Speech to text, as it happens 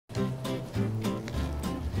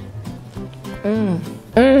Mmm.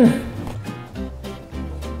 Mmm.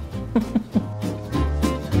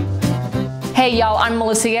 Hey y'all, I'm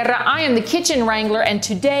Melissa Guerra. I am the Kitchen Wrangler, and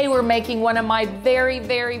today we're making one of my very,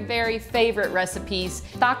 very, very favorite recipes,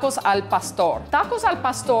 tacos al pastor. Tacos al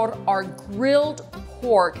pastor are grilled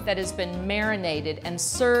pork that has been marinated and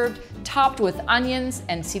served topped with onions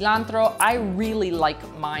and cilantro. I really like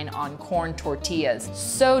mine on corn tortillas.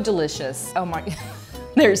 So delicious. Oh my,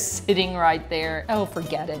 they're sitting right there. Oh,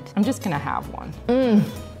 forget it. I'm just gonna have one. Mmm.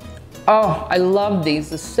 Oh, I love these.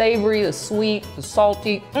 The savory, the sweet, the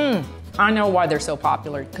salty. Mmm. I know why they're so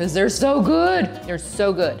popular, because they're so good. They're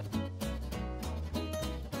so good.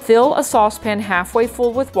 Fill a saucepan halfway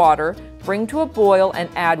full with water, bring to a boil, and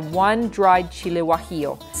add 1 dried chile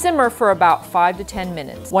guajillo. Simmer for about 5 to 10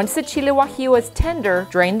 minutes. Once the chile guajillo is tender,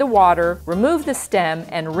 drain the water, remove the stem,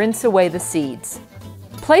 and rinse away the seeds.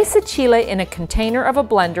 Place the chile in a container of a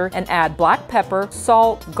blender and add black pepper,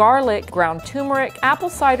 salt, garlic, ground turmeric, apple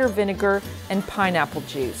cider vinegar, and pineapple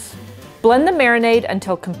juice. Blend the marinade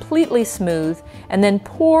until completely smooth and then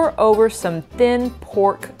pour over some thin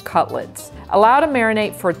pork cutlets. Allow to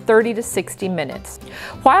marinate for 30 to 60 minutes.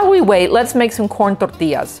 While we wait, let's make some corn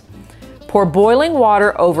tortillas. Pour boiling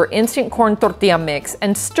water over instant corn tortilla mix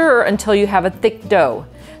and stir until you have a thick dough.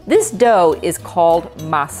 This dough is called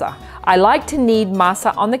masa. I like to knead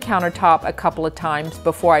masa on the countertop a couple of times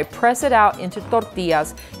before I press it out into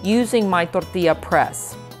tortillas using my tortilla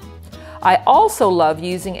press. I also love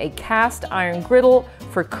using a cast iron griddle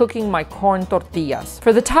for cooking my corn tortillas.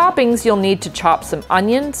 For the toppings, you'll need to chop some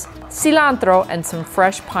onions, cilantro, and some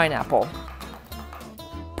fresh pineapple.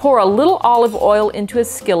 Pour a little olive oil into a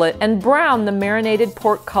skillet and brown the marinated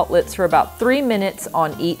pork cutlets for about 3 minutes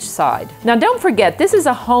on each side. Now don't forget, this is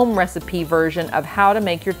a home recipe version of how to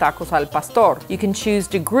make your tacos al pastor. You can choose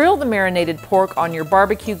to grill the marinated pork on your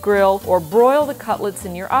barbecue grill or broil the cutlets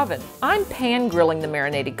in your oven. I'm pan grilling the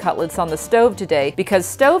marinated cutlets on the stove today because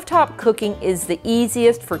stovetop cooking is the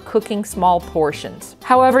easiest for cooking small portions.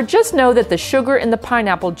 However, just know that the sugar in the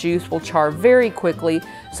pineapple juice will char very quickly,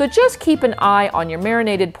 so just keep an eye on your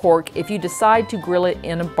marinated pork if you decide to grill it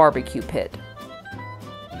in a barbecue pit.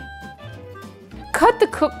 Cut the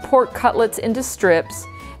cooked pork cutlets into strips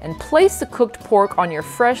and place the cooked pork on your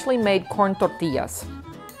freshly made corn tortillas.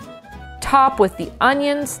 Top with the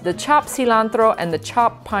onions, the chopped cilantro, and the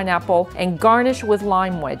chopped pineapple, and garnish with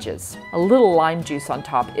lime wedges. A little lime juice on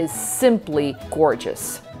top is simply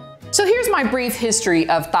gorgeous. So here's my brief history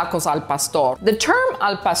of tacos al pastor. The term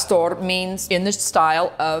al pastor means in the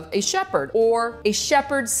style of a shepherd, or a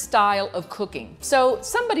shepherd's style of cooking. So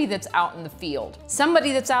somebody that's out in the field.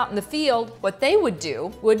 Somebody that's out in the field, what they would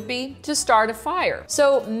do would be to start a fire.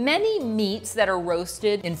 So many meats that are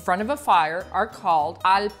roasted in front of a fire are called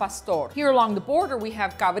al pastor. Here along the border we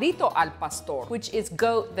have cabrito al pastor, which is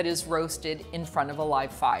goat that is roasted in front of a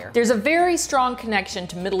live fire. There's a very strong connection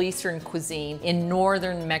to Middle Eastern cuisine in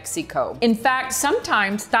northern Mexico. In fact,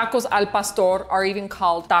 sometimes tacos al pastor are even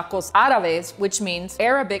called tacos árabes, which means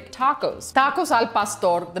Arabic tacos. Tacos al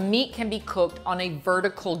pastor, the meat can be cooked on a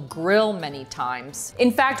vertical grill many times.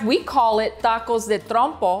 In fact, we call it tacos de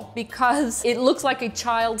trompo because it looks like a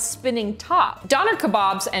child spinning top. Doner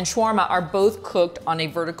kebabs and shawarma are both cooked on a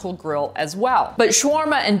vertical grill as well. But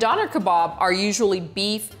shawarma and doner kebab are usually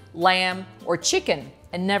beef, lamb, or chicken,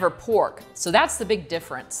 and never pork. So that's the big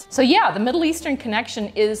difference. So yeah, the Middle Eastern connection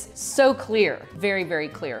is so clear, very, very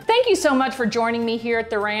clear. Thank you so much for joining me here at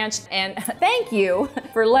the ranch, and thank you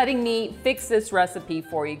for letting me fix this recipe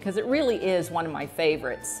for you, because it really is one of my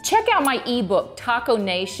favorites. Check out my ebook, Taco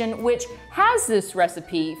Nation, which has this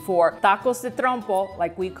recipe for tacos de trompo,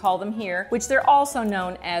 like we call them here, which they're also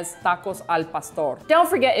known as tacos al pastor. Don't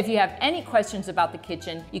forget, if you have any questions about the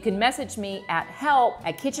kitchen, you can message me at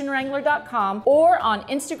help@kitchenwrangler.com or on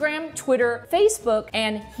Instagram, Twitter, Facebook,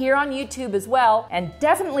 and here on YouTube as well. And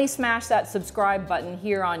definitely smash that subscribe button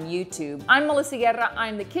here on YouTube. I'm Melissa Guerra,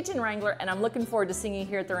 I'm the Kitchen Wrangler, and I'm looking forward to seeing you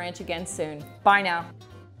here at the ranch again soon. Bye now.